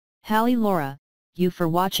Hallie Laura, you for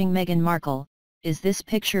watching. Meghan Markle, is this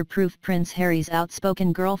picture proof Prince Harry's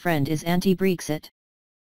outspoken girlfriend is anti-Brexit?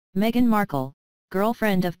 Meghan Markle,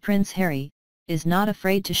 girlfriend of Prince Harry, is not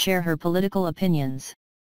afraid to share her political opinions.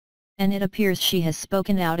 And it appears she has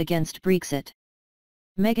spoken out against Brexit.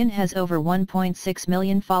 Meghan has over 1.6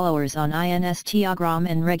 million followers on Instagram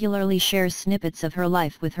and regularly shares snippets of her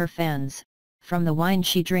life with her fans, from the wine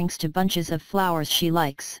she drinks to bunches of flowers she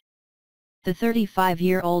likes. The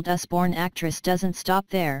 35-year-old US-born actress doesn't stop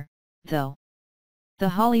there, though. The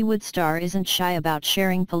Hollywood star isn't shy about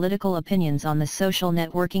sharing political opinions on the social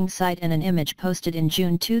networking site, and an image posted in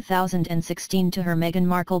June 2016 to her Meghan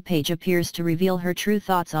Markle page appears to reveal her true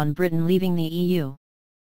thoughts on Britain leaving the EU.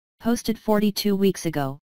 Posted 42 weeks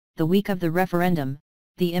ago, the week of the referendum,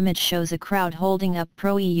 the image shows a crowd holding up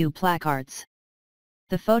pro-EU placards.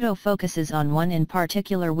 The photo focuses on one in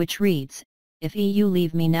particular which reads, "If EU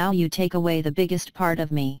leave me now, you take away the biggest part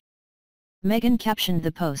of me." Meghan captioned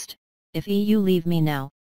the post, "If EU leave me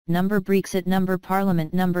now, number Brexit, number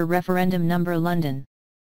Parliament, number referendum, number London."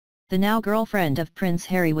 The now girlfriend of Prince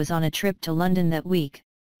Harry was on a trip to London that week,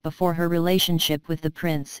 before her relationship with the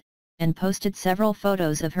Prince, and posted several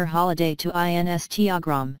photos of her holiday to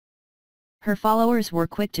Instagram. Her followers were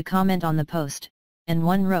quick to comment on the post, and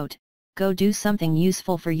one wrote, "Go do something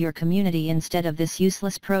useful for your community instead of this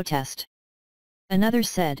useless protest." Another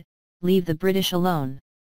said, "Leave the British alone.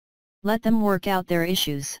 Let them work out their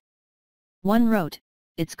issues." One wrote,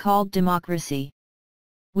 "It's called democracy.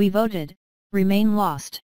 We voted, remain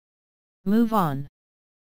lost. Move on.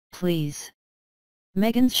 Please."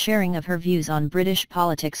 Meghan's sharing of her views on British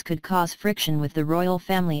politics could cause friction with the royal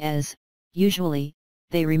family as, usually,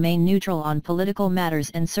 they remain neutral on political matters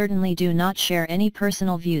and certainly do not share any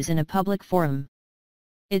personal views in a public forum.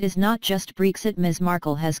 It is not just Brexit Ms.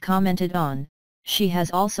 Markle has commented on, she has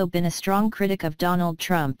also been a strong critic of Donald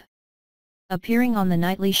Trump. Appearing on The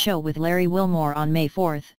Nightly Show with Larry Wilmore on May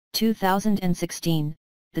 4, 2016,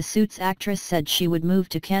 the Suits actress said she would move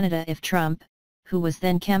to Canada if Trump, who was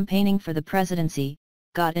then campaigning for the presidency,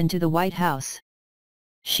 got into the White House.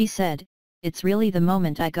 She said, "It's really the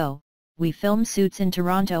moment I go, we film Suits in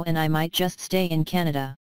Toronto and I might just stay in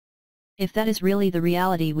Canada. If that is really the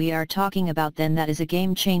reality we are talking about, then that is a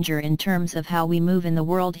game changer in terms of how we move in the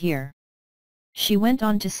world here." She went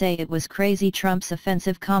on to say it was crazy Trump's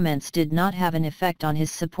offensive comments did not have an effect on his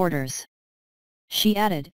supporters. She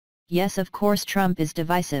added, "Yes, of course Trump is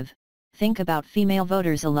divisive, think about female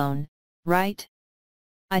voters alone, right?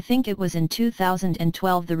 I think it was in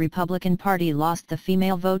 2012 the Republican Party lost the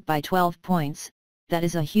female vote by 12 points, that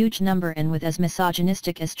is a huge number, and with as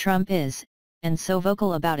misogynistic as Trump is, and so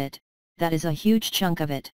vocal about it, that is a huge chunk of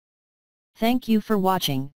it." Thank you for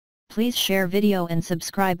watching. Please share video and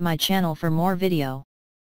subscribe my channel for more video.